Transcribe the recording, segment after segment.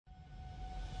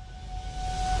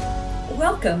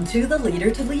Welcome to the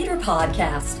Leader to Leader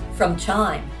podcast from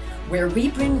Chime, where we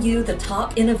bring you the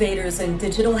top innovators in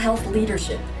digital health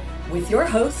leadership with your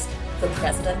host, the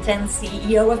President and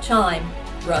CEO of Chime,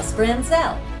 Russ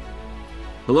Branzell.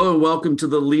 Hello and welcome to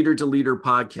the Leader to Leader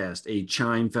podcast, a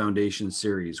Chime Foundation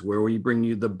series where we bring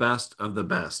you the best of the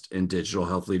best in digital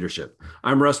health leadership.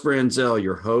 I'm Russ Branzell,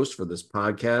 your host for this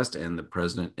podcast and the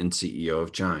President and CEO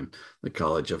of Chime, the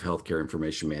College of Healthcare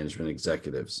Information Management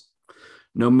Executives.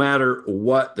 No matter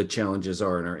what the challenges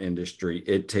are in our industry,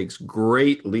 it takes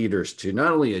great leaders to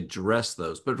not only address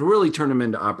those, but to really turn them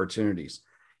into opportunities,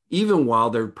 even while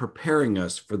they're preparing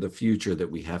us for the future that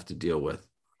we have to deal with.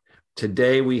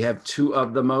 Today, we have two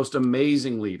of the most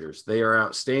amazing leaders. They are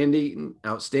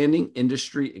outstanding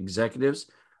industry executives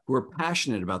who are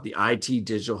passionate about the IT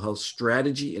digital health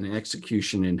strategy and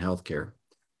execution in healthcare.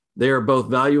 They are both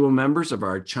valuable members of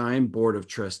our Chime Board of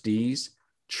Trustees,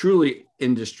 truly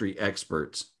industry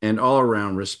experts, and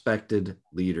all-around respected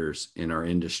leaders in our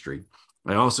industry.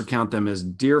 I also count them as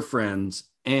dear friends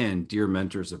and dear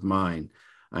mentors of mine.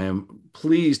 I am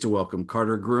pleased to welcome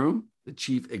Carter Groom, the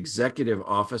Chief Executive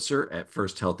Officer at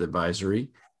First Health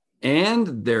Advisory,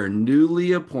 and their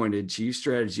newly appointed Chief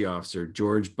Strategy Officer,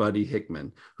 George Buddy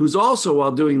Hickman, who's also,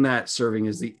 while doing that, serving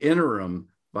as the interim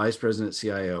Vice President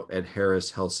CIO at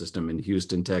Harris Health System in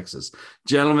Houston, Texas.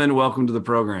 Gentlemen, welcome to the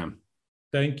program.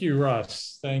 Thank you,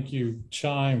 Russ. Thank you,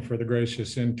 Chime, for the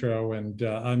gracious intro. And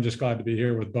I'm just glad to be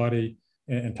here with Buddy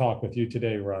and talk with you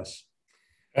today, Russ.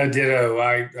 Ditto.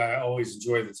 I always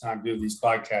enjoy the time doing these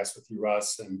podcasts with you,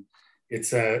 Russ. And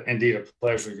it's indeed a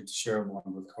pleasure to get to share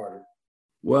one with Carter.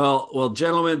 Well,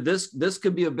 gentlemen, this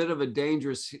could be a bit of a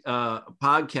dangerous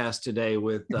podcast today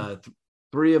with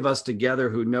three of us together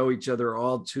who know each other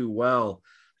all too well.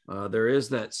 There is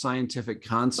that scientific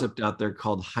concept out there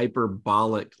called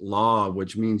hyperbolic law,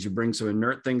 which means you bring some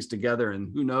inert things together and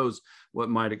who knows what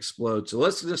might explode. So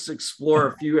let's just explore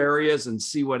a few areas and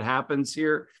see what happens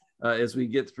here as we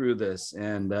get through this.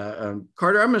 And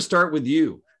Carter, I'm going to start with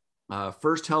you.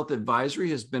 First Health Advisory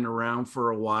has been around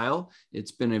for a while.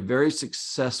 It's been a very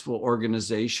successful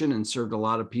organization and served a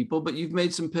lot of people, but you've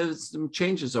made some pivots, some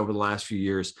changes over the last few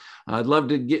years. I'd love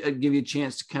to give you a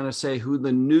chance to kind of say who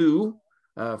the new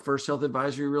First Health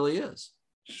Advisory really is.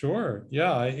 Sure.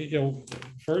 Yeah.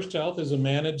 First Health is a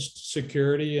managed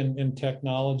security and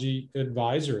technology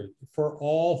advisory for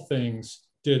all things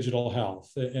digital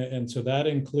health. And so that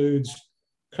includes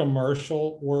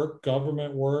commercial work,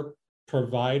 government work,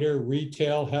 provider,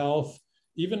 retail health,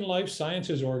 even life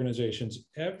sciences organizations.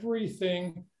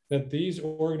 Everything that these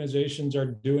organizations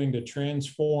are doing to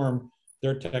transform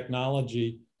their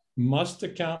technology must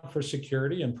account for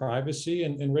security and privacy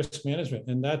and risk management.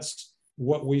 And that's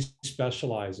what we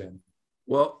specialize in.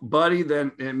 Well, Buddy,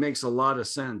 then it makes a lot of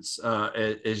sense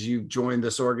as you joined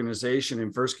this organization.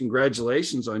 And first,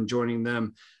 congratulations on joining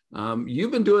them.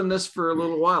 You've been doing this for a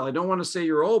little while. I don't want to say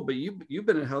you're old, but you've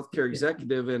been a healthcare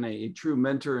executive and a true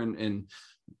mentor and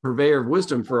purveyor of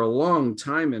wisdom for a long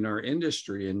time in our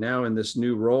industry. And now in this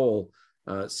new role,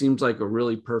 seems like a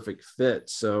really perfect fit.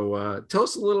 So tell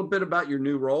us a little bit about your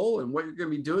new role and what you're going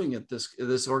to be doing at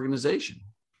this organization.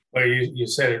 Well, you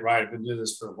said it right. I've been doing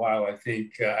this for a while. I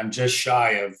think I'm just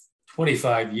shy of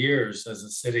 25 years as a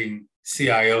sitting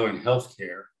CIO in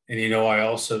healthcare. And, I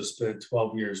also spent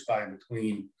 12 years by and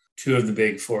between two of the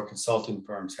big four consulting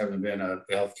firms, having been a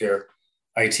healthcare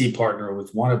IT partner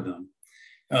with one of them.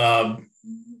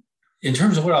 In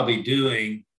terms of what I'll be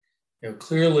doing,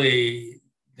 clearly,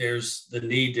 there's the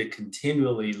need to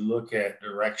continually look at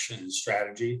direction and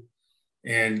strategy.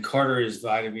 And Carter has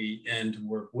invited me in to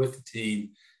work with the team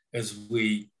as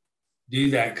we do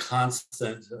that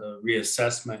constant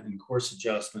reassessment and course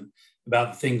adjustment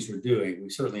about the things we're doing. We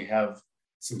certainly have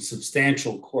some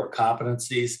substantial core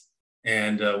competencies,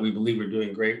 and we believe we're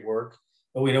doing great work,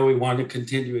 but we know we want to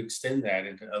continue to extend that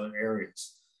into other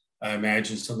areas. I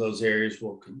imagine some of those areas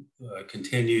will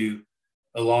continue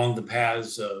along the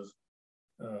paths of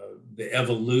the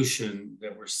evolution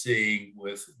that we're seeing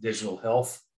with digital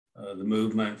health, the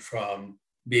movement from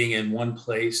being in one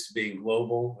place to being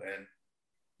global and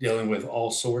dealing with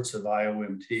all sorts of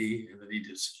IOMT and the need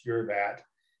to secure that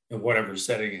in whatever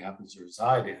setting it happens to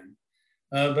reside in.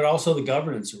 But also the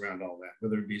governance around all that,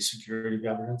 whether it be security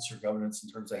governance or governance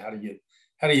in terms of how do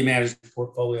you manage the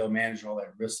portfolio, manage all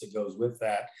that risk that goes with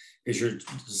that as you're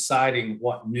deciding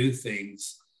what new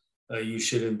things you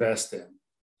should invest in.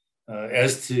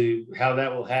 As to how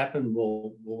that will happen,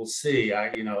 we'll see.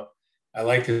 I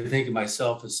like to think of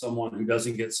myself as someone who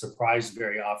doesn't get surprised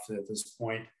very often at this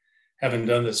point, having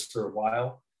done this for a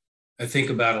while. I think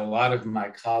about a lot of my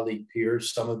colleague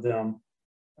peers, some of them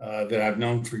that I've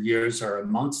known for years are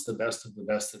amongst the best of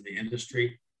the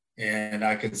industry. And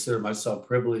I consider myself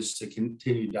privileged to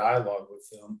continue dialogue with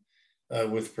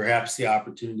them, with perhaps the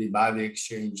opportunity by the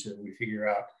exchange that we figure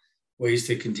out ways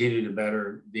to continue to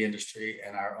better the industry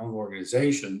and our own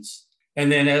organizations.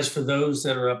 And then as for those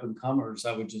that are up and comers,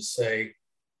 I would just say,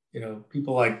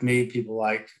 people like me, people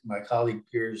like my colleague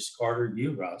peers, Carter,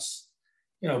 you, Russ,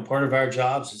 part of our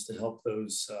jobs is to help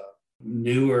those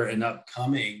newer and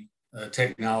upcoming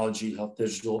technology, health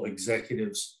digital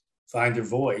executives find their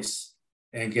voice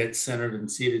and get centered and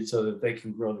seated so that they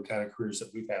can grow the kind of careers that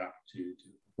we've had opportunity to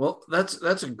do. Well,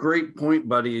 that's a great point,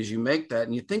 buddy, as you make that.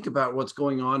 And you think about what's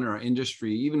going on in our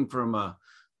industry, even from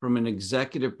an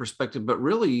executive perspective, but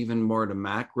really even more at a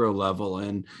macro level.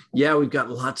 And yeah, we've got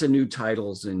lots of new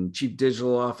titles and chief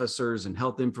digital officers and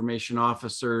health information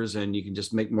officers, and you can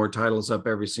just make more titles up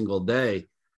every single day.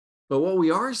 But what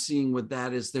we are seeing with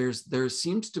that is there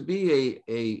seems to be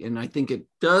and I think it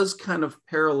does kind of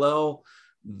parallel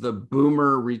the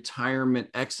boomer retirement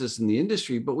exodus in the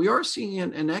industry, but we are seeing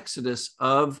an exodus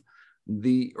of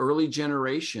the early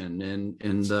generation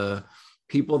and the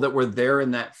people that were there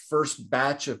in that first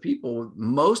batch of people.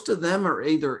 Most of them are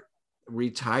either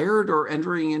retired or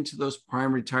entering into those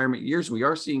prime retirement years. We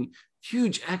are seeing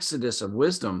huge exodus of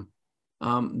wisdom.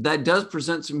 That does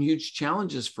present some huge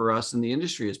challenges for us in the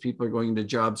industry as people are going into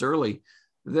jobs early.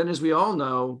 Then, as we all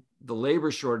know, the labor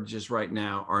shortages right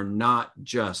now are not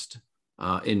just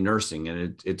in nursing,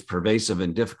 and it's pervasive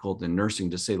and difficult in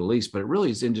nursing, to say the least, but it really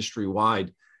is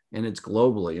industry-wide and it's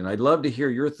globally. And I'd love to hear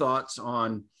your thoughts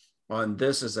on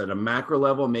this as at a macro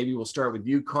level. Maybe we'll start with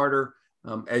you, Carter.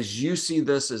 As you see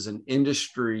this as an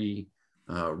industry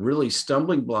really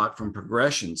stumbling block from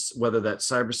progressions, whether that's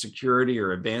cybersecurity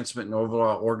or advancement in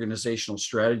overall organizational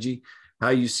strategy, how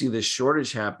you see this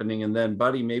shortage happening. And then,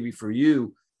 Buddy, maybe for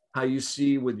you, how you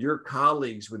see with your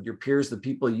colleagues, with your peers, the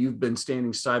people you've been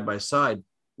standing side by side,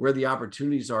 where the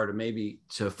opportunities are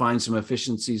to find some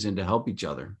efficiencies and to help each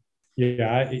other.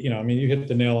 Yeah, you hit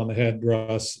the nail on the head,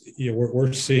 Russ.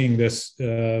 We're seeing this,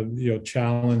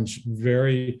 challenge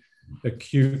very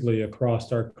acutely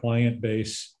across our client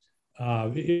base.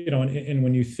 And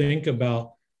when you think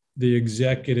about the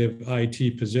executive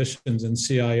IT positions and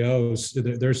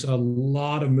CIOs, there's a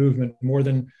lot of movement, more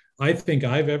than I think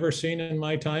I've ever seen in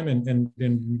my time, and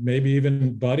maybe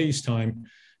even Buddy's time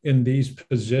in these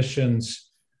positions.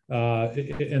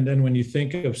 And then when you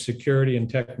think of security and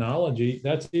technology,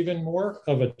 that's even more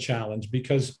of a challenge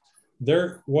because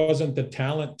there wasn't the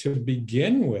talent to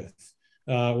begin with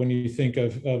when you think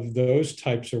of those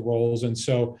types of roles. And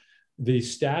so the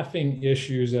staffing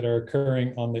issues that are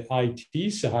occurring on the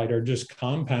IT side are just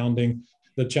compounding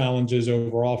the challenges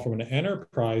overall from an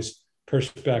enterprise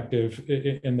perspective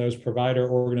in those provider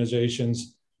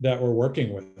organizations that we're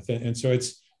working with. And so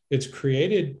it's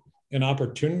created an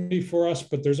opportunity for us,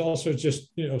 but there's also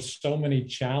just, so many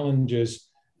challenges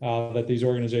that these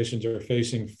organizations are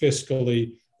facing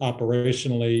fiscally,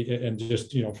 operationally, and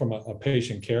just, from a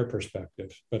patient care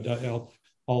perspective. But I'll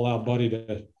allow Buddy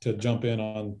to jump in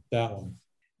on that one.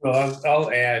 Well,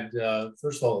 I'll add,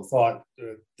 first of all, the thought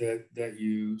that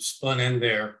you spun in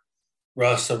there,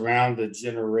 Russ, around the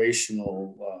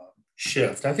generational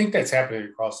shift. I think that's happening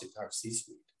across the entire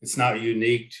C-suite. It's not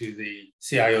unique to the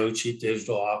CIO, Chief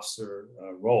Digital Officer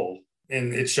role.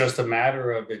 And it's just a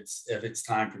matter of its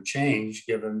time for change,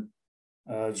 given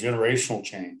generational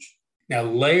change. Now,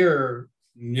 layer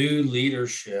new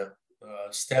leadership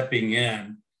stepping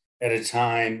in at a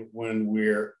time when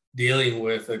we're dealing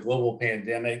with a global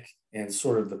pandemic and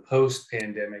sort of the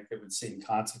post-pandemic that would see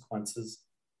consequences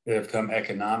that have come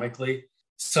economically.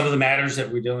 Some of the matters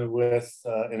that we're dealing with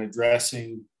in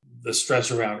addressing the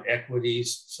stress around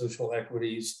equities, social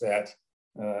equities that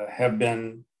have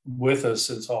been with us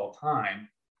since all time,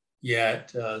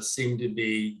 yet seem to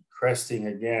be cresting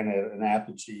again at an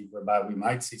apogee whereby we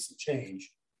might see some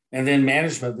change. And then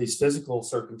management of these physical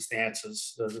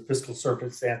circumstances, the fiscal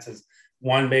circumstances,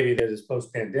 one maybe that is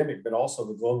post-pandemic, but also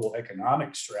the global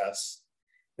economic stress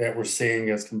that we're seeing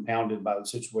as compounded by the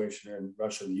situation in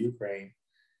Russia and Ukraine,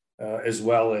 as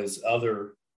well as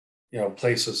other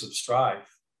places of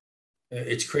strife.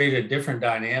 It's created a different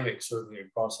dynamic, certainly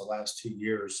across the last 2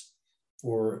 years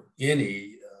for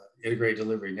any integrated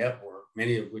delivery network,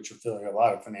 many of which are feeling a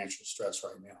lot of financial stress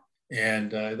right now.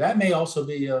 And that may also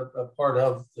be a part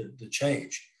of the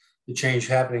change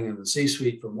happening in the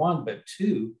C-suite for one, but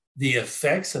two, the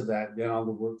effects of that then on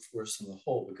the workforce in the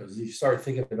whole, because you start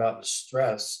thinking about the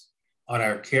stress on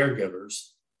our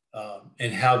caregivers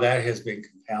and how that has been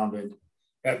compounded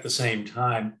at the same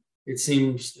time it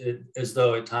seems as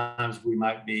though at times we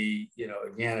might be,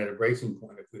 again, at a breaking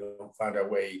point if we don't find our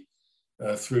way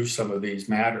through some of these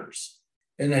matters.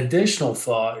 An additional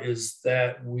thought is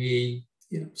that we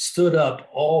stood up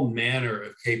all manner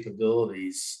of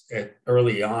capabilities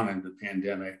early on in the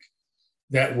pandemic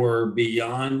that were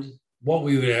beyond what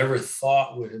we would ever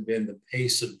thought would have been the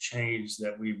pace of change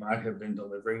that we might have been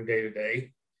delivering day to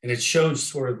day. And it shows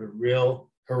sort of the real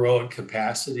heroic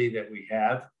capacity that we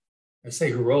have. I say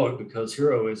heroic because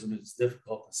heroism is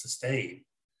difficult to sustain,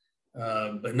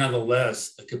 but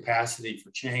nonetheless, a capacity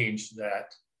for change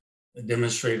that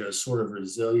demonstrated a sort of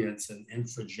resilience and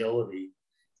infragility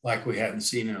like we hadn't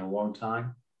seen in a long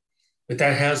time. But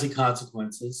that has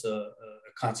consequences, a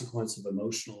consequence of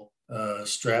emotional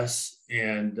stress,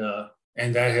 and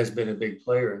that has been a big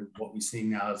player in what we see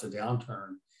now as a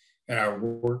downturn in our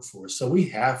workforce. So we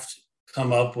have to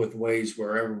come up with ways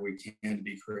wherever we can to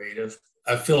be creative.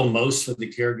 I feel most for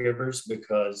the caregivers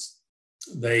because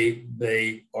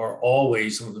they are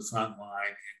always on the front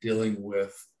line dealing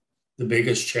with the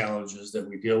biggest challenges that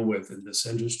we deal with in this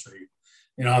industry.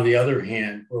 And on the other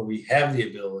hand, where we have the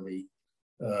ability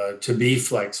to be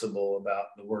flexible about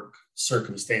the work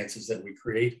circumstances that we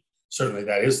create, certainly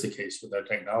that is the case with our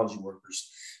technology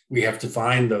workers, we have to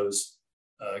find those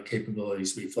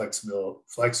capabilities to be flexible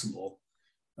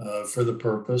for the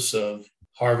purpose of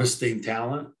harvesting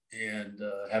talent and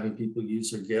having people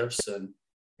use their gifts and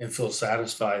feel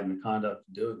satisfied in the conduct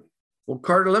of doing it. Well,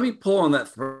 Carter, let me pull on that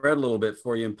thread a little bit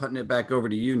for you and putting it back over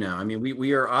to you now. I mean,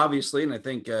 we are obviously, and I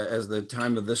think as the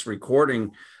time of this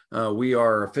recording, we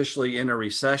are officially in a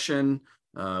recession.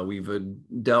 We've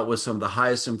dealt with some of the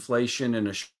highest inflation in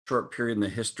a short period in the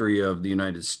history of the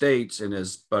United States. And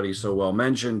as Buddy so well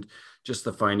mentioned, just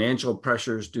the financial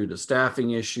pressures due to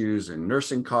staffing issues and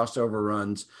nursing cost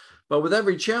overruns. But with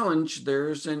every challenge,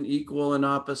 there's an equal and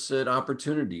opposite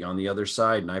opportunity on the other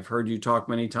side. And I've heard you talk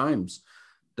many times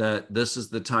that this is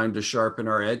the time to sharpen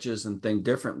our edges and think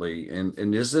differently.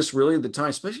 And is this really the time,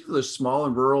 especially for those small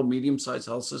and rural, medium-sized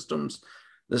health systems?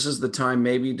 This is the time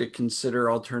maybe to consider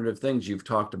alternative things. You've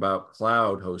talked about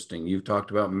cloud hosting. You've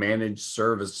talked about managed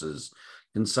services,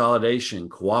 consolidation,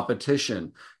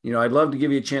 co-opetition. I'd love to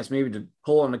give you a chance maybe to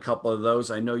pull on a couple of those.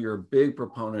 I know you're a big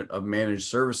proponent of managed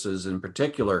services in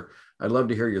particular. I'd love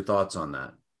to hear your thoughts on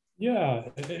that. Yeah,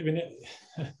 I mean,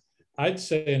 I'd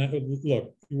say, and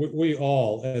look, we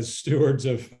all, as stewards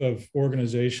of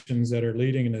organizations that are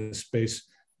leading in this space,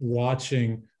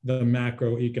 watching the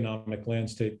macroeconomic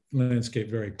landscape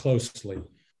very closely.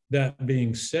 That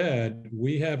being said,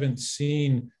 we haven't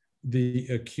seen the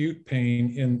acute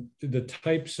pain in the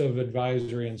types of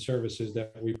advisory and services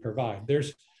that we provide.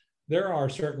 There are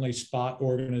certainly spot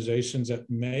organizations that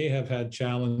may have had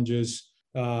challenges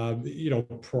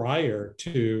prior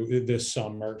to this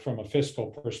summer from a fiscal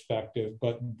perspective,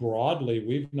 but broadly,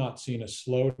 we've not seen a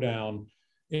slowdown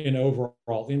in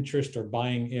overall interest or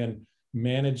buying in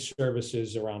managed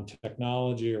services around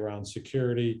technology, around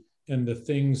security, and the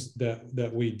things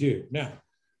that we do. Now,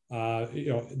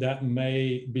 that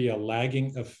may be a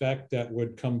lagging effect that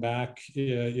would come back,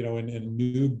 in a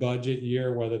new budget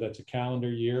year, whether that's a calendar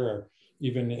year or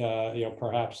even,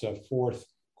 perhaps a fourth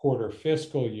quarter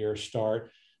fiscal year start.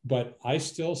 But I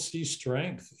still see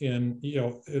strength in,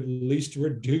 at least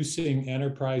reducing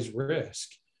enterprise risk.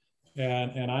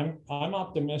 And I'm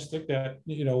optimistic that,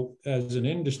 as an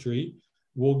industry,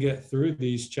 we'll get through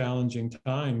these challenging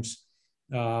times.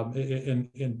 I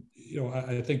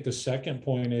think the second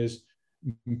point is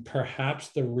perhaps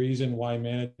the reason why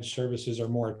managed services are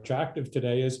more attractive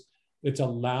today is it's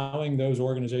allowing those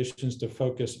organizations to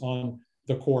focus on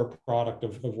the core product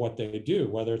of what they do,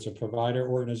 whether it's a provider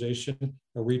organization,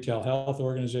 a retail health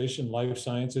organization, life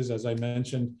sciences, as I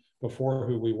mentioned before,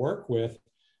 who we work with.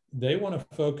 They want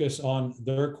to focus on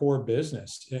their core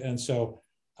business. And so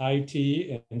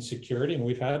IT and security, and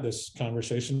we've had this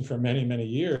conversation for many, many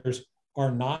years,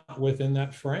 are not within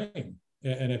that frame.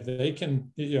 And if they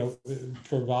can,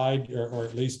 provide or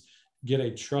at least get a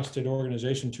trusted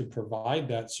organization to provide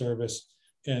that service,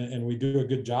 and we do a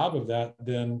good job of that,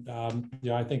 then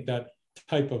I think that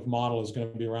type of model is going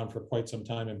to be around for quite some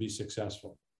time and be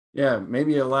successful. Yeah,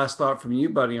 maybe a last thought from you,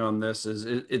 Buddy, on this is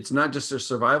it's not just a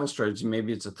survival strategy.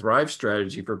 Maybe it's a thrive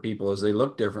strategy for people as they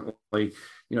look differently.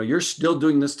 You're still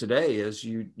doing this today as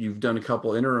you've done a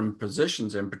couple interim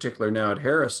positions, in particular now at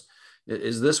Harris.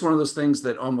 Is this one of those things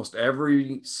that almost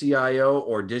every CIO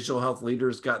or digital health leader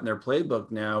has got in their playbook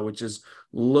now, which is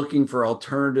looking for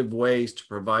alternative ways to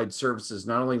provide services,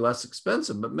 not only less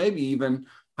expensive, but maybe even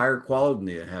higher quality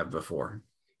than they have before?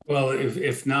 Well,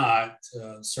 if not,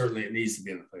 certainly it needs to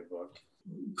be in the playbook.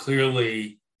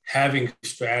 Clearly, having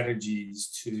strategies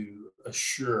to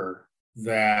assure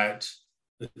that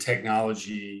the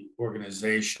technology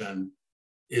organization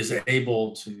is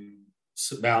able to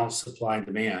balance supply and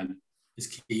demand is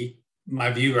key.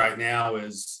 My view right now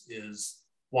is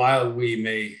while we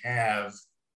may have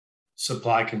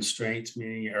supply constraints,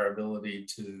 meaning our ability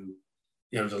to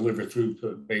deliver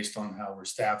throughput based on how we're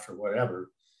staffed or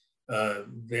whatever,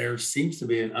 there seems to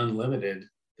be an unlimited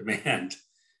demand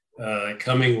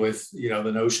coming with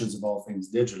the notions of all things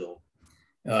digital,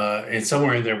 and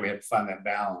somewhere in there we have to find that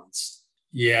balance.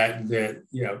 Yet that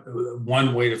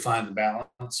one way to find the balance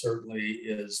certainly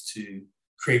is to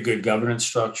create good governance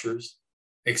structures.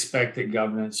 Expect that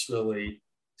governance really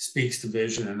speaks to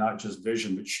vision, and not just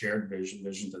vision, but shared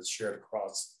vision that's shared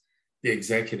across the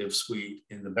executive suite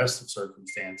in the best of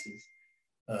circumstances.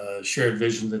 Shared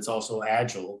vision that's also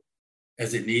agile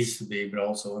as it needs to be, but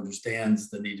also understands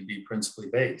the need to be principally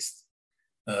based.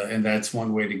 And that's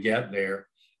one way to get there.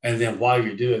 And then while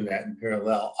you're doing that in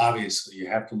parallel, obviously you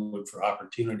have to look for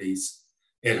opportunities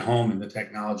at home in the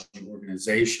technology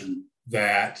organization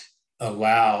that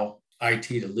allow IT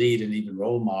to lead and even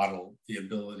role model the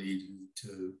ability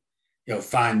to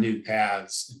find new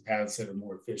paths and paths that are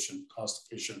more efficient, cost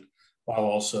efficient, while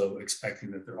also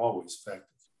expecting that they're always effective.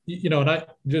 And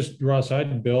Russ,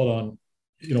 I'd build on,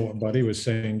 what Buddy was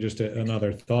saying, just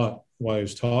another thought while he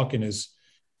was talking is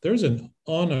there's an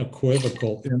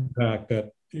unequivocal impact that,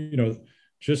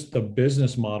 just the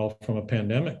business model from a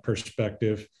pandemic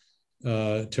perspective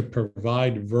to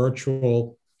provide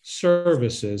virtual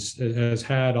services has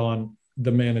had on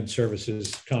the managed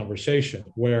services conversation,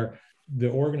 where the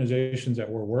organizations that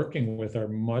we're working with are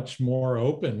much more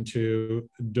open to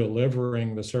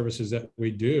delivering the services that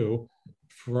we do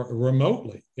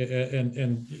remotely.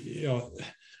 And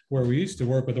where we used to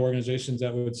work with organizations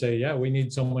that would say, yeah, we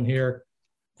need someone here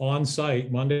on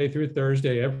site Monday through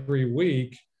Thursday every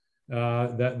week,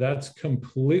 that's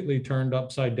completely turned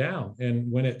upside down.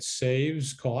 And when it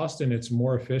saves cost and it's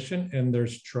more efficient and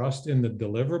there's trust in the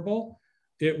deliverable,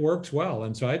 it works well.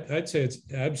 And so I'd say it's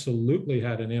absolutely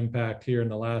had an impact here in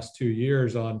the last 2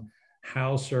 years on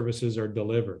how services are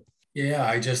delivered.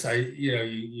 Yeah,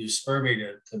 you spur me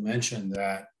to mention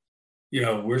that,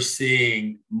 we're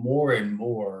seeing more and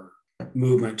more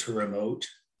movement to remote.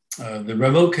 The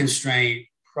remote constraint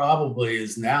probably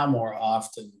is now more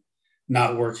often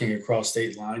not working across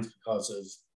state lines because of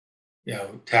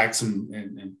tax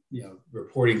and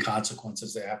reporting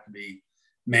consequences that have to be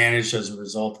managed as a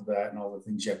result of that, and all the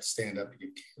things you have to stand up and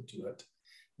give care to it.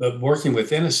 But working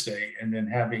within a state and then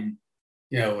having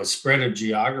a spread of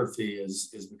geography is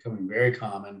becoming very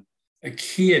common. A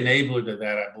key enabler to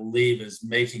that, I believe, is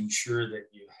making sure that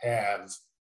you have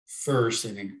first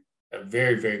a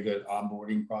very, very good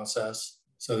onboarding process,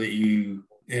 so that you,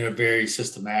 in a very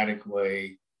systematic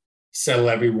way, settle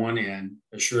everyone in,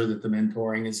 assure that the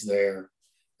mentoring is there,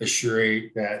 assure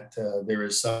that there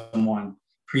is someone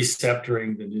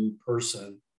preceptoring the new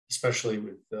person, especially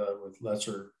with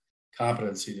lesser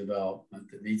competency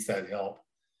development that needs that help,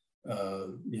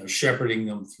 shepherding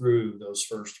them through those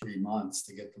first 3 months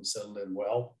to get them settled in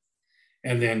well.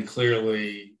 And then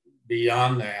clearly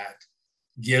beyond that,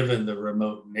 given the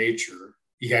remote nature,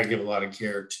 you got to give a lot of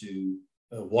care to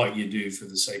what you do for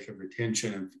the sake of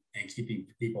retention and keeping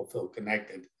people feel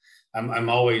connected. I'm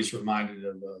always reminded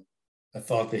of a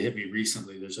thought that hit me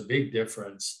recently. There's a big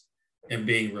difference in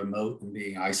being remote and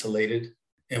being isolated.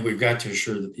 And we've got to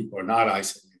assure that people are not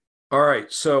isolated. All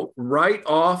right. So right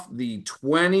off the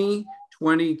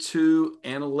 2022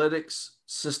 analytics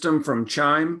system from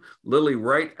Chime, Lily,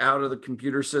 right out of the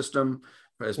computer system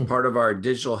as part of our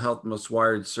Digital Health Most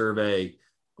Wired survey,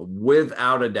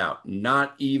 without a doubt,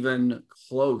 not even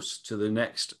close to the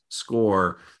next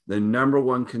score, the number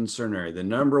one concern area, the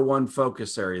number one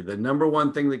focus area, the number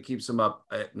one thing that keeps them up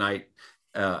at night,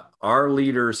 our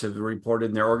leaders have reported,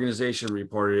 and their organization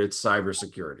reported, it's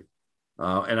cybersecurity.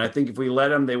 And I think if we let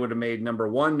them, they would have made number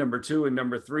one, number two, and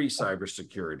number three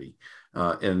cybersecurity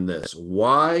in this.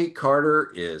 Why,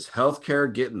 Carter, is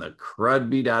healthcare getting the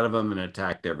crud beat out of them and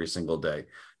attacked every single day?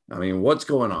 I mean, what's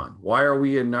going on? Why are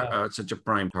we in such a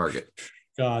prime target?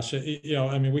 Gosh,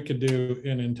 we could do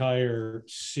an entire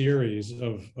series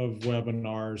of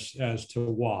webinars as to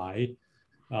why.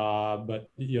 But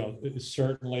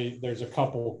certainly there's a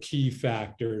couple key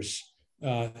factors.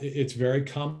 It's very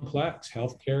complex.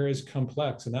 Healthcare is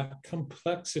complex, and that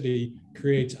complexity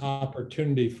creates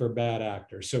opportunity for bad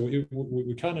actors. So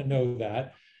we kind of know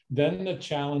that. Then the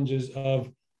challenges of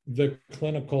the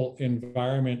clinical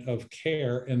environment of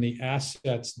care and the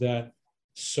assets that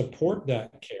support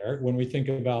that care. When we think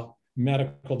about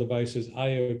medical devices,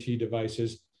 IoT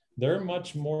devices, they're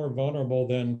much more vulnerable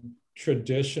than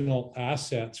traditional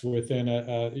assets within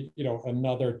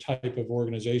another type of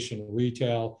organization,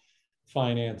 retail,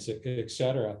 finance, et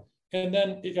cetera. And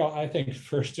then, I think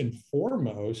first and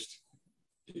foremost,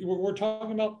 we're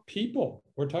talking about people.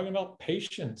 We're talking about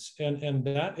patients, and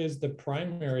that is the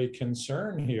primary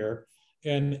concern here.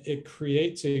 And it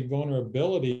creates a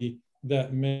vulnerability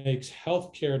that makes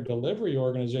healthcare delivery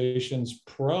organizations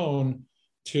prone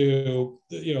to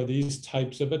these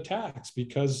types of attacks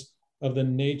because of the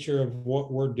nature of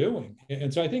what we're doing.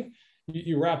 And so I think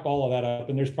you wrap all of that up,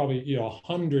 and there's probably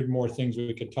 100 more things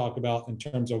we could talk about in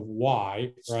terms of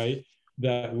why, right,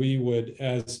 that we would,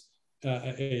 as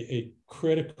a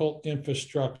critical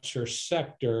infrastructure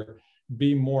sector,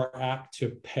 be more apt to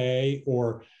pay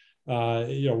or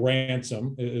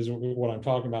ransom is what I'm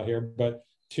talking about here, but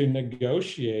to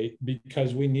negotiate,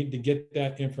 because we need to get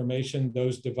that information,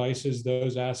 those devices,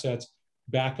 those assets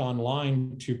back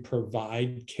online to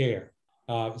provide care.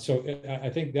 So I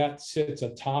think that sits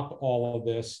atop all of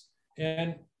this.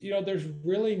 And, there's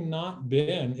really not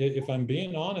been, if I'm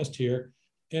being honest here,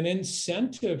 an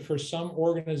incentive for some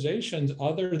organizations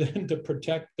other than to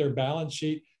protect their balance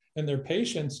sheet and their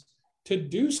patients to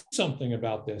do something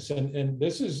about this. And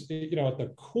this is, at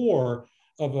the core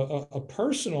of a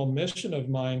personal mission of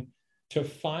mine, to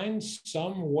find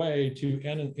some way to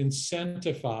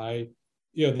incentivize,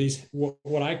 these,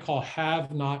 what I call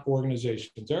have-not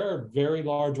organizations. There are very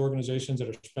large organizations that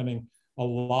are spending a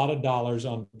lot of dollars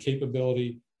on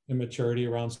capability and maturity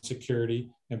around security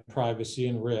and privacy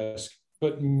and risk.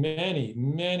 But many,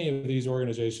 many of these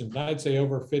organizations, I'd say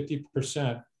over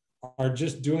 50%, are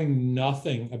just doing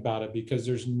nothing about it because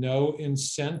there's no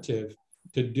incentive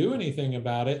to do anything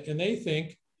about it. And they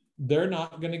think they're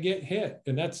not going to get hit.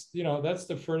 And that's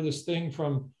the furthest thing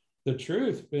from the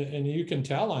truth. And you can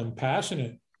tell I'm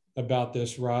passionate about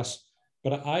this, Russ,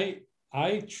 but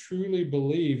I truly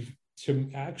believe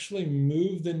to actually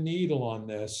move the needle on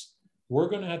this, we're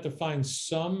going to have to find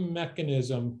some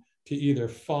mechanism to either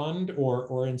fund or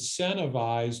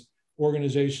incentivize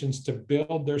organizations to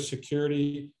build their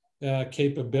security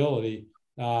capability.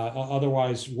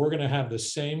 Otherwise, we're going to have the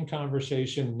same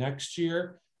conversation next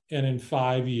year and in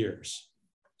 5 years.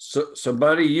 So,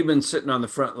 buddy, you've been sitting on the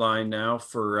front line now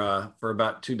for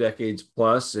about 2 decades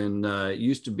plus, and it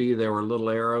used to be there were little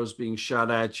arrows being shot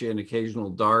at you and occasional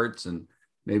darts and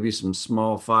maybe some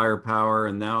small firepower,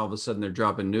 and now all of a sudden they're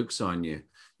dropping nukes on you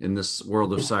in this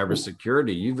world of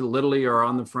cybersecurity. You literally are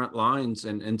on the front lines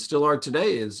and still are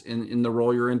today, is in the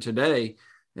role you're in today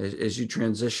as you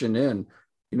transition in.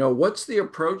 What's the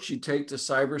approach you take to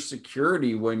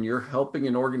cybersecurity when you're helping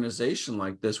an organization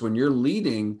like this, when you're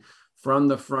leading from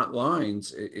the front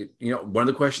lines? One of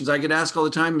the questions I get asked all the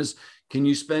time is, can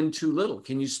you spend too little?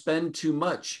 Can you spend too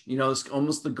much? It's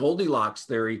almost the Goldilocks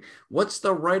theory. What's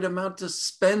the right amount to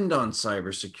spend on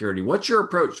cybersecurity? What's your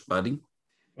approach, buddy?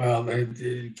 Well,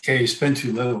 can you spend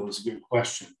too little is a good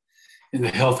question. In the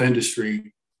health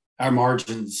industry, our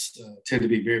margins tend to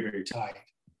be very, very tight.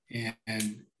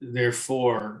 And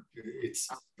therefore, it's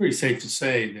pretty safe to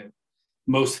say that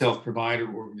most health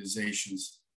provider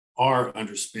organizations are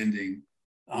underspending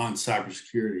on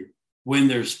cybersecurity. When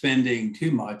they're spending too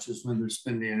much is when they're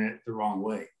spending it the wrong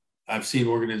way. I've seen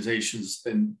organizations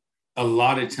spend a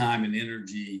lot of time and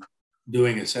energy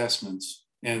doing assessments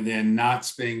and then not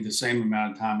spending the same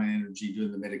amount of time and energy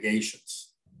doing the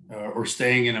mitigations, or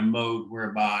staying in a mode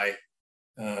whereby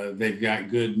they've got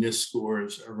good NIST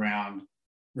scores around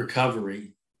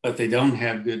recovery, but they don't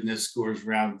have good NIST scores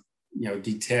around,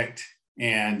 detect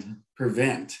and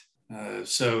prevent.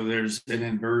 So there's an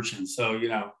inversion. So,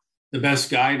 the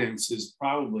best guidance is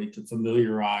probably to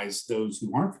familiarize those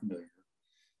who aren't familiar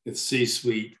with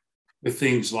C-suite, with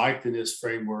things like the NIST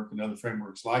framework and other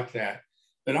frameworks like that.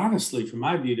 But honestly, from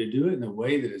my view, to do it in a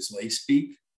way that is lay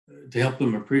speak, to help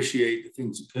them appreciate the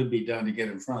things that could be done to get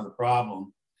in front of the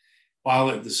problem, while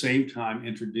at the same time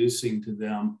introducing to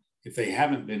them, if they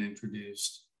haven't been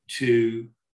introduced, to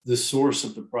the source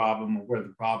of the problem or where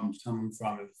the problem's coming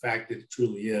from, and the fact that it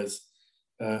truly is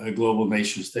a global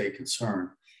nation state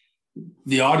concern.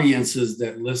 The audiences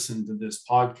that listen to this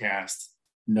podcast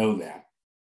know that.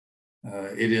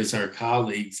 It is our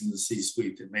colleagues in the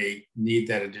C-suite that may need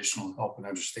that additional help and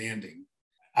understanding.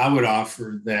 I would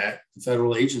offer that the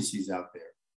federal agencies out there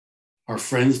are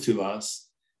friends to us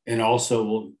and also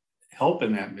will help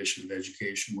in that mission of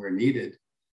education where needed,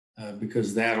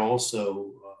 because that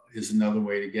also is another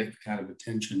way to get the kind of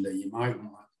attention that you might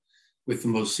want with the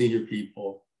most senior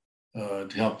people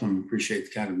to help them appreciate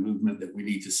the kind of movement that we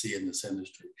need to see in this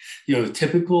industry. The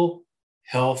typical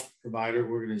health provider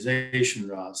organization,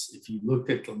 Ross, if you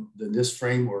looked at the NIST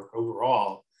framework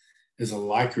overall, is a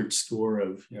Likert score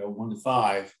of 1 to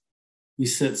 5. We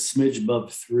sit smidge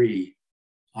above 3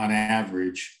 on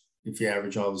average if you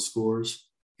average all the scores.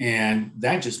 And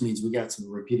that just means we got some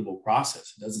repeatable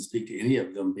process. It doesn't speak to any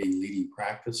of them being leading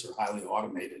practice or highly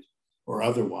automated or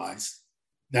otherwise.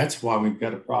 That's why we've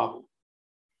got a problem.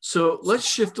 So let's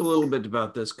shift a little bit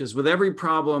about this, because with every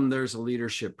problem, there's a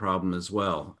leadership problem as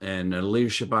well, and a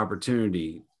leadership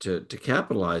opportunity to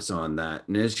capitalize on that.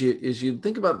 And as you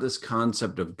think about this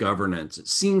concept of governance, it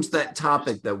seems that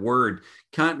topic, that word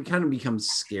kind of becomes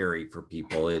scary for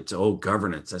people. It's, oh,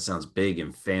 governance, that sounds big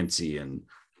and fancy and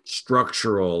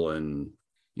structural and,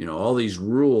 all these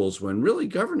rules, when really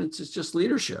governance is just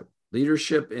leadership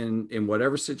in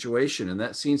whatever situation. And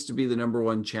that seems to be the number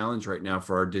one challenge right now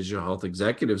for our digital health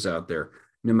executives out there,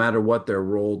 no matter what their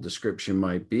role description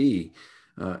might be.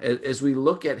 As we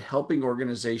look at helping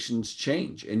organizations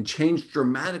change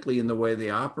dramatically in the way they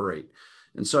operate.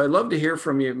 And so I'd love to hear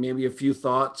from you, maybe a few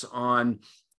thoughts on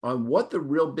what the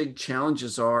real big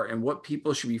challenges are and what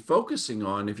people should be focusing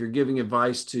on if you're giving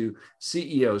advice to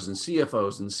CEOs and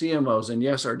CFOs and CMOs, and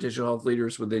yes, our digital health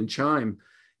leaders within Chime,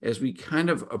 as we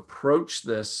kind of approach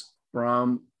this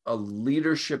from a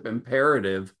leadership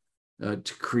imperative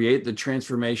to create the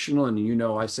transformational, and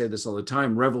I say this all the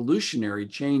time, revolutionary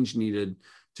change needed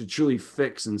to truly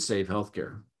fix and save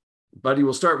healthcare. Buddy,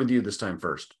 we'll start with you this time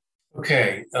first.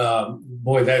 Okay.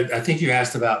 I think you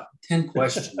asked about 10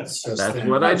 questions. That's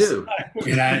what I do.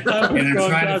 And I'm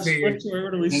trying to figure,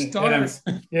 where do we start?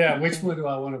 Which one do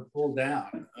I want to pull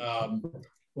down?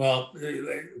 Well,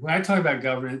 when I talk about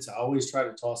governance, I always try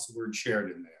to toss the word shared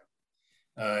in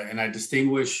there. And I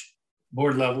distinguish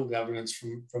board level governance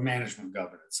from management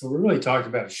governance. So we're really talking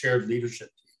about a shared leadership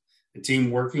team, a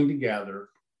team working together,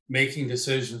 making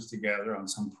decisions together on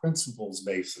some principles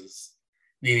basis,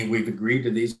 meaning we've agreed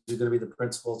to these are going to be the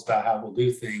principles about how we'll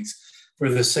do things for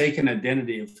the sake and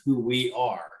identity of who we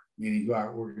are, meaning who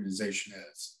our organization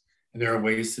is. And there are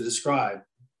ways to describe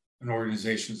an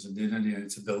organization's identity and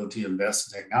its ability to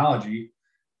invest in technology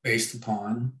based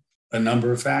upon a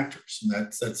number of factors. And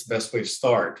that's the best way to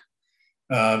start.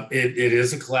 It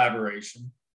is a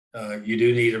collaboration. You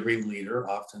do need a ringleader.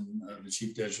 Often the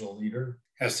chief digital leader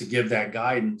has to give that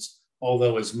guidance,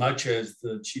 although as much as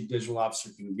the chief digital officer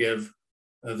can give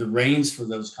the reins for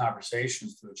those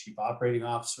conversations to a chief operating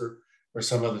officer or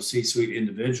some other C-suite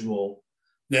individual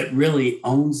that really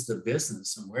owns the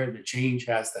business and where the change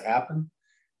has to happen,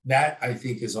 that I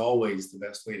think is always the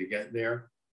best way to get there,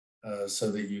 so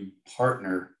that you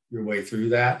partner your way through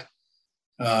that.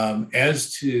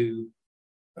 As to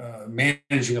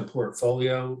managing a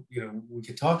portfolio, we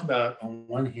could talk about, on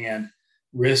one hand,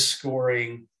 risk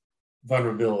scoring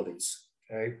vulnerabilities.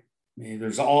 Okay, I mean,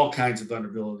 there's all kinds of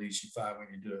vulnerabilities you find when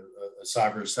you do a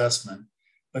cyber assessment.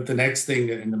 But the next thing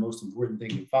and the most important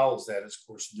thing that follows that is, of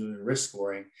course, doing risk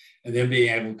scoring and then being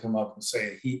able to come up with,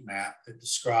 say, a heat map that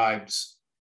describes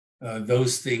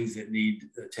those things that need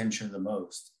attention the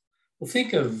most. Well,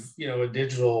 think of a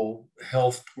digital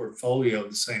health portfolio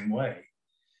the same way.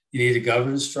 You need a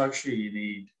governance structure. You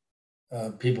need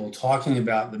people talking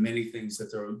about the many things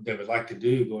that they would like to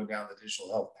do going down the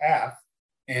digital health path.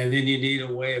 And then you need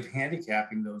a way of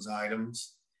handicapping those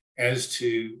items as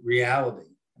to reality.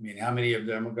 I mean, how many of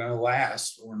them are going to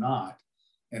last or not?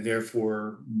 And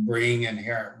therefore bring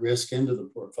inherent risk into the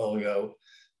portfolio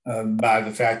by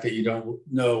the fact that you don't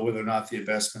know whether or not the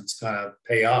investment's going to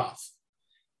pay off.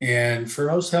 And for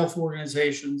most health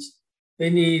organizations, they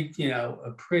need,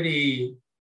 a pretty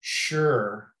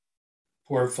sure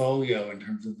portfolio in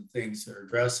terms of the things they're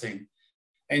addressing.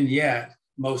 And yet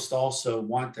most also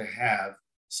want to have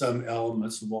some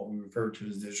elements of what we refer to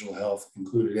as digital health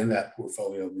included in that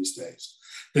portfolio these days.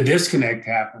 The disconnect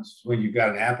happens when you've got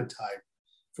an appetite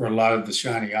for a lot of the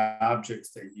shiny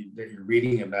objects that you're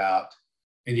reading about,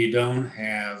 and you don't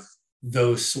have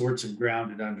those sorts of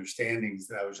grounded understandings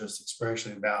that I was just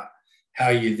expressing about how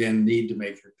you then need to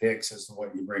make your picks as to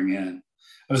what you bring in.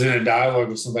 I was in a dialogue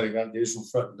with somebody about digital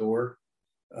front door,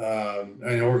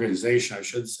 an organization, I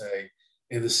should say,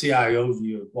 and the CIO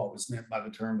view of what was meant by the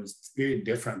term was very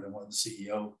different than what the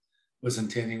CEO was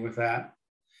intending with that.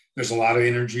 There's a lot of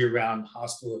energy around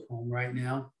hospital at home right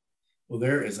now. Well,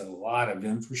 there is a lot of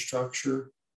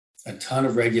infrastructure, a ton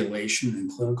of regulation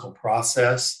and clinical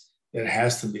process that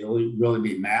has to be really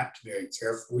be mapped very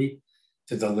carefully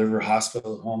to deliver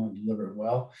hospital at home and deliver it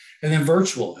well. And then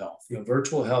virtual health.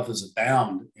 Virtual health is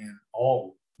abound in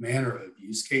all manner of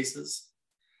use cases.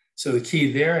 So the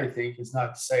key there, I think, is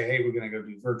not to say, hey, we're going to go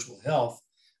do virtual health,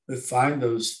 but find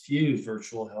those few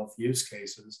virtual health use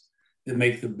cases that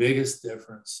make the biggest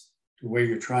difference to where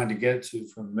you're trying to get to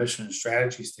from a mission and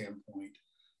strategy standpoint,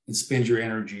 and spend your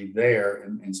energy there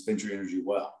and spend your energy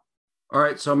well. All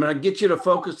right. So I'm going to get you to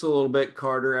focus a little bit,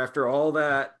 Carter, after all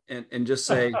that, and just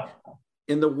say,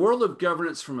 in the world of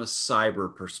governance from a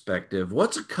cyber perspective,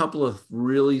 what's a couple of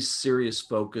really serious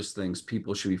focus things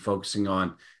people should be focusing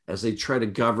on as they try to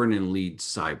govern and lead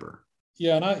cyber?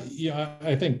 Yeah, and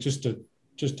I think just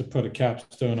to put a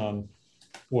capstone on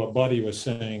what Buddy was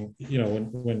saying,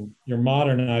 when you're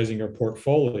modernizing your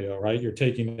portfolio, right, you're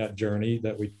taking that journey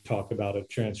that we talk about of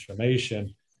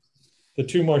transformation. The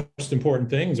two most important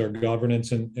things are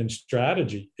governance and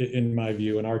strategy, in my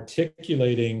view, and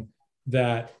articulating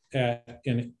that at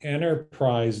an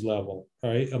enterprise level,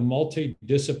 right, a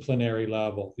multidisciplinary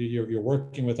level. You're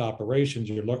working with operations,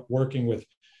 you're working with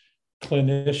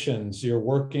clinicians, you're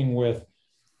working with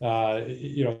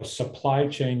supply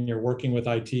chain, you're working with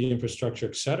IT infrastructure,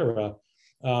 et cetera,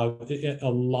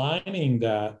 aligning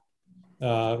that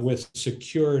with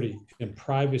security and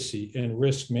privacy and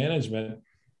risk management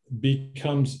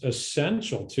becomes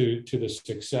essential to the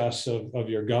success of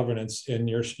your governance and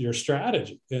your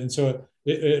strategy. And so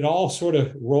it all sort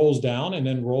of rolls down and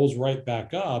then rolls right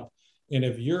back up. And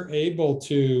if you're able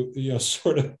to,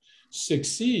 sort of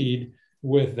succeed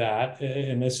with that,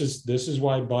 and this is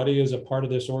why Buddy is a part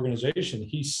of this organization,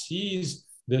 he sees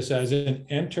this as an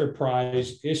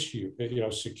enterprise issue,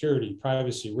 security,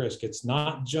 privacy, risk. It's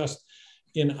not just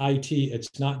in IT,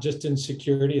 it's not just in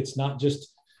security, it's not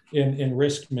just in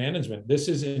risk management. This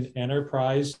is an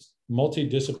enterprise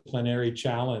multidisciplinary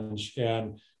challenge,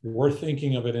 and we're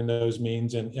thinking of it in those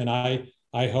means. And I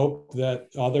hope that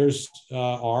others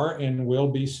are and will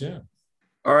be soon.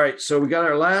 All right. So we got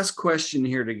our last question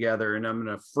here together, and I'm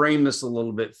going to frame this a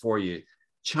little bit for you.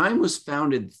 Chime was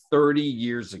founded 30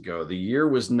 years ago. The year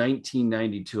was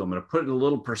 1992. I'm going to put it in a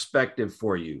little perspective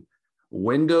for you.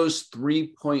 Windows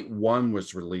 3.1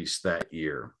 was released that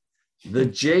year. The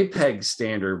JPEG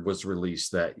standard was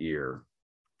released that year.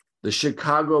 The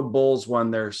Chicago Bulls won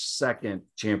their second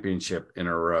championship in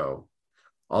a row.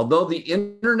 Although the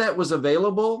internet was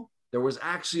available, there was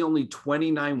actually only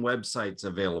 29 websites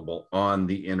available on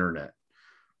the internet.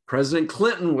 President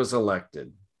Clinton was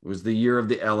elected. It was the year of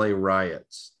the LA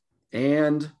riots,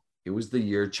 and it was the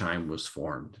year Chime was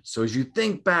formed. So as you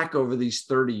think back over these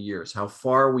 30 years, how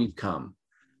far we've come,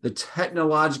 the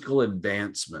technological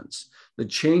advancements, the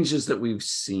changes that we've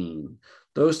seen,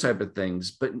 those type of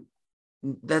things. But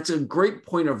that's a great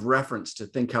point of reference to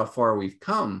think how far we've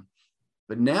come.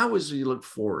 But now as we look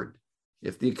forward,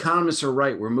 if the economists are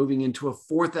right, we're moving into a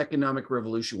fourth economic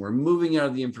revolution. We're moving out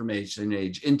of the information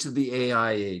age into the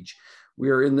AI age. We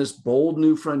are in this bold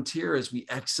new frontier as we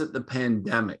exit the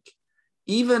pandemic.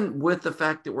 Even with the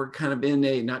fact that we're kind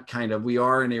of we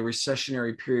are in a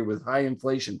recessionary period with high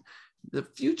inflation, the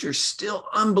future's still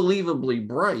unbelievably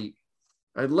bright.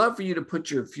 I'd love for you to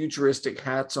put your futuristic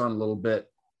hats on a little bit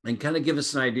and kind of give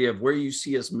us an idea of where you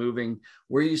see us moving,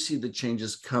 where you see the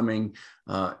changes coming.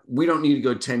 We don't need to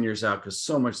go 10 years out because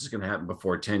so much is going to happen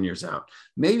before 10 years out.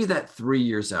 Maybe that 3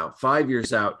 years out, 5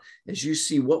 years out, as you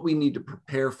see what we need to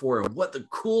prepare for and what the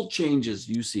cool changes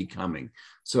you see coming.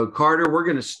 So Carter, we're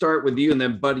going to start with you, and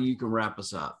then Buddy, you can wrap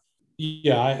us up.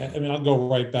 Yeah, I mean, I'll go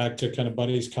right back to kind of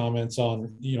Buddy's comments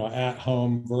on,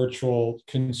 at-home, virtual,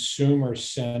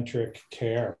 consumer-centric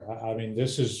care. I mean,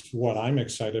 this is what I'm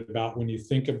excited about when you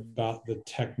think about the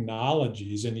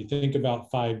technologies and you think about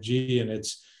 5G and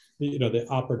its, the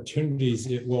opportunities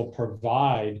it will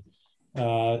provide,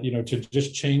 to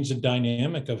just change the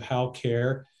dynamic of how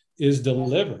care is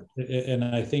delivered. And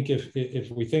I think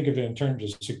if we think of it in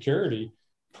terms of security,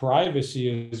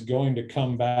 privacy is going to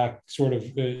come back sort of,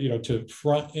 to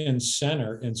front and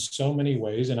center in so many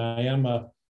ways. And I am a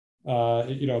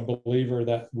believer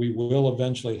that we will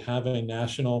eventually have a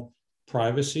national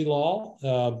privacy law.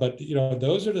 But,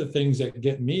 those are the things that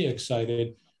get me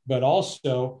excited, but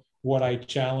also what I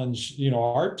challenge,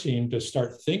 our team to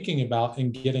start thinking about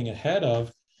and getting ahead of,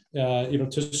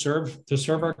 to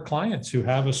serve our clients who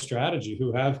have a strategy,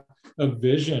 who have a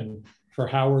vision for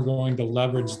how we're going to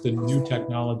leverage the new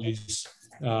technologies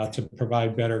to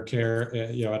provide better care,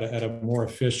 at a more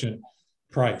efficient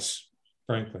price,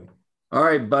 frankly. All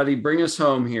right, Buddy, bring us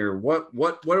home here. What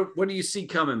do you see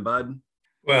coming, Bud?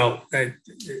 Well,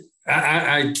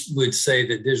 I would say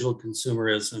that digital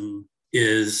consumerism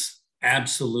is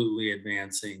absolutely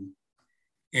advancing,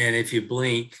 and if you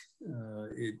blink,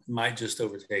 it might just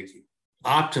overtake you.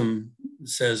 Optum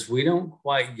says we don't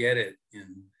quite get it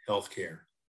in healthcare,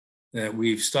 that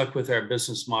we've stuck with our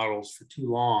business models for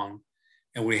too long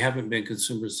and we haven't been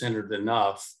consumer-centered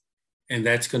enough. And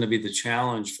that's going to be the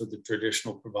challenge for the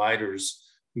traditional providers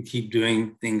who keep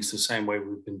doing things the same way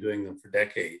we've been doing them for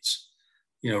decades.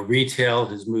 Retail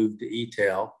has moved to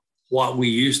e-tail, what we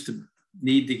used to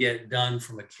need to get done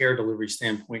from a care delivery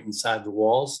standpoint inside the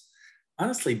walls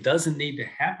honestly doesn't need to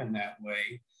happen that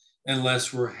way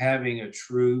unless we're having a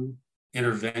true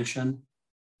intervention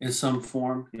in some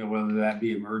form, whether that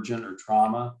be emergent or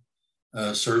trauma,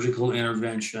 surgical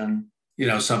intervention,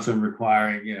 something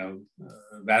requiring,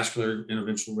 vascular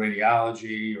interventional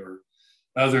radiology or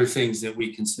other things that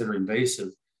we consider invasive.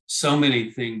 So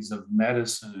many things of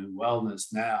medicine and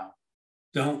wellness now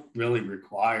don't really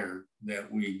require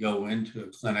that we go into a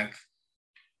clinic,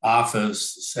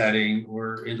 office setting,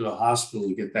 or into a hospital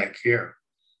to get that care.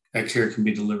 That care can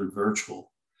be delivered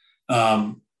virtual.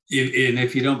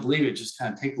 If you don't believe it, just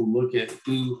kind of take a look at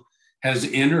who has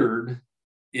entered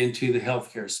into the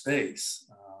healthcare space,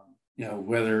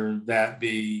 whether that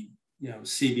be,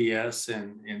 CVS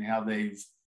and how they've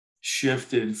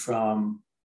shifted from,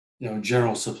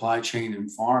 general supply chain and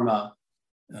pharma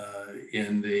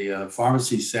in the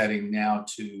pharmacy setting now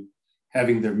to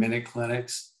having their minute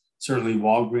clinics. Certainly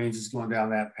Walgreens is going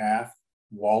down that path,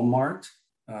 Walmart,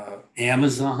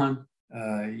 Amazon,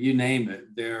 you name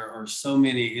it. There are so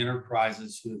many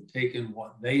enterprises who have taken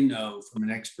what they know from an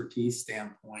expertise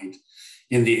standpoint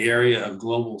in the area of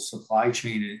global supply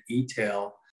chain and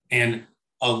e-tail, and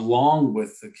along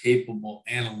with the capable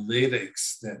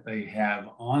analytics that they have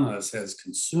on us as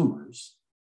consumers,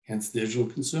 hence digital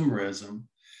consumerism,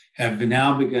 have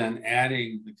now begun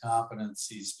adding the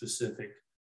competencies specific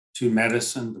to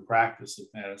medicine, the practice of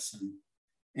medicine,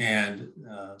 and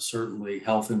certainly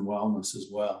health and wellness as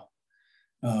well.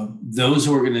 Those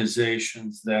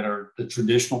organizations that are the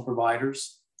traditional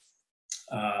providers,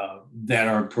 that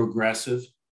are progressive,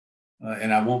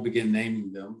 and I won't begin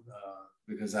naming them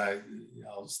because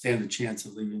I'll stand a chance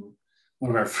of leaving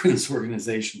one of our friends'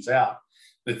 organizations out,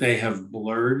 but they have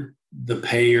blurred the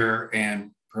payer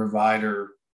and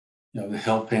provider, the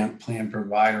health plan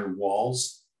provider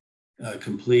walls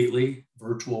completely,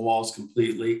 virtual walls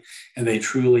completely, and they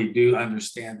truly do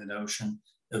understand the notion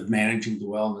of managing the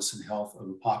wellness and health of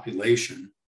the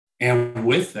population. And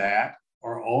with that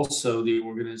are also the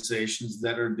organizations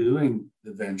that are doing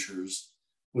the ventures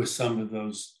with some of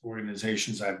those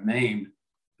organizations I've named,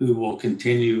 who will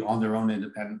continue on their own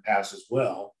independent paths as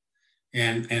well.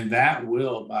 And that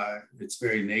will, by its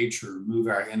very nature, move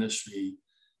our industry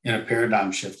in a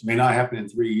paradigm shift. It may not happen in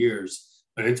 3 years,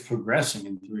 but it's progressing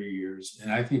in 3 years.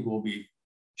 And I think we'll be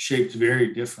shaped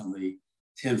very differently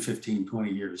 10, 15,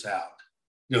 20 years out.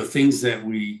 Things that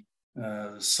we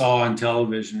saw on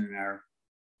television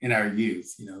in our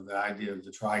youth, the idea of the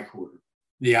tricorder,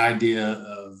 the idea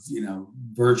of,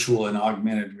 virtual and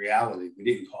augmented reality. We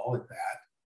didn't call it that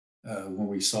when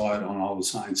we saw it on all the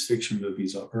science fiction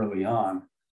movies early on.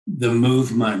 The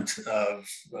movement of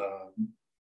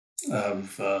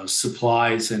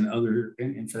supplies and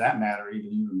and for that matter,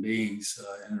 even human beings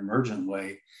in an emergent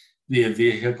way via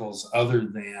vehicles other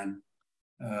than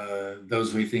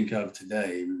those we think of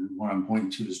today. What I'm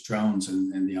pointing to is drones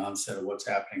and the onset of what's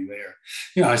happening there.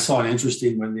 I saw an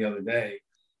interesting one the other day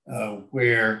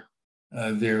where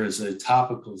there is a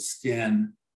topical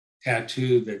skin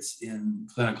tattoo that's in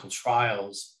clinical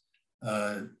trials,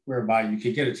 whereby you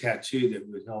could get a tattoo that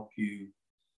would help you,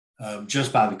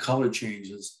 just by the color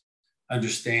changes,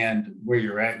 understand where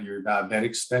you're at in your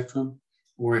diabetic spectrum,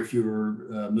 or if you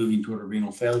were moving toward a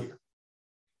renal failure.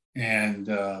 And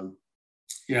the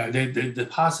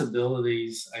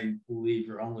possibilities, I believe,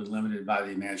 are only limited by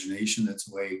the imagination. That's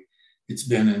the way it's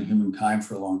been in humankind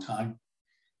for a long time.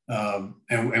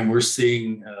 And we're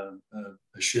seeing a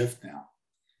shift now,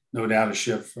 no doubt a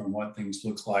shift from what things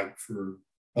look like for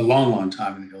a long, long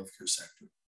time in the healthcare sector.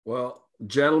 Well,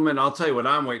 gentlemen, I'll tell you what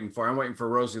I'm waiting for. I'm waiting for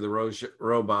Rosie the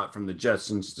robot from the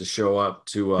Jetsons to show up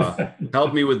to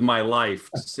help me with my life,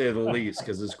 to say the least,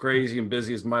 because as crazy and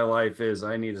busy as my life is,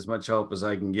 I need as much help as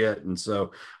I can get. And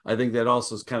so I think that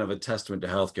also is kind of a testament to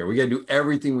healthcare. We got to do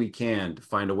everything we can to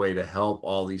find a way to help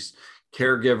all these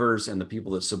caregivers and the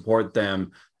people that support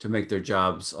them to make their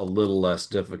jobs a little less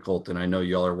difficult. And I know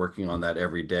y'all are working on that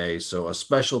every day. So a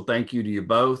special thank you to you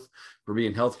both for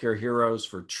being healthcare heroes,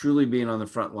 for truly being on the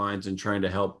front lines and trying to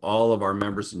help all of our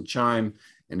members in Chime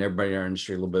and everybody in our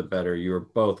industry a little bit better. You are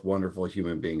both wonderful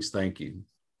human beings. Thank you.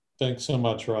 Thanks so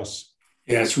much, Russ.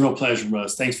 Yeah, it's a real pleasure,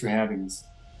 Russ. Thanks for having us.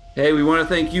 Hey, we want to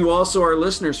thank you also, our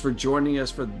listeners, for joining us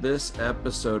for this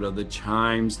episode of the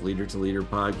Chimes Leader to Leader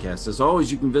podcast. As always,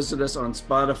 you can visit us on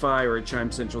Spotify or at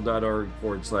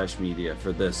chimecentral.org/media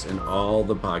for this and all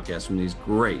the podcasts from these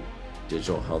great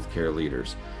digital healthcare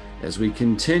leaders. As we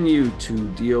continue to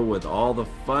deal with all the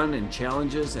fun and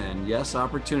challenges and, yes,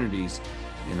 opportunities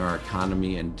in our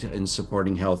economy and in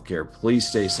supporting healthcare, please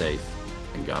stay safe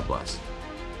and God bless.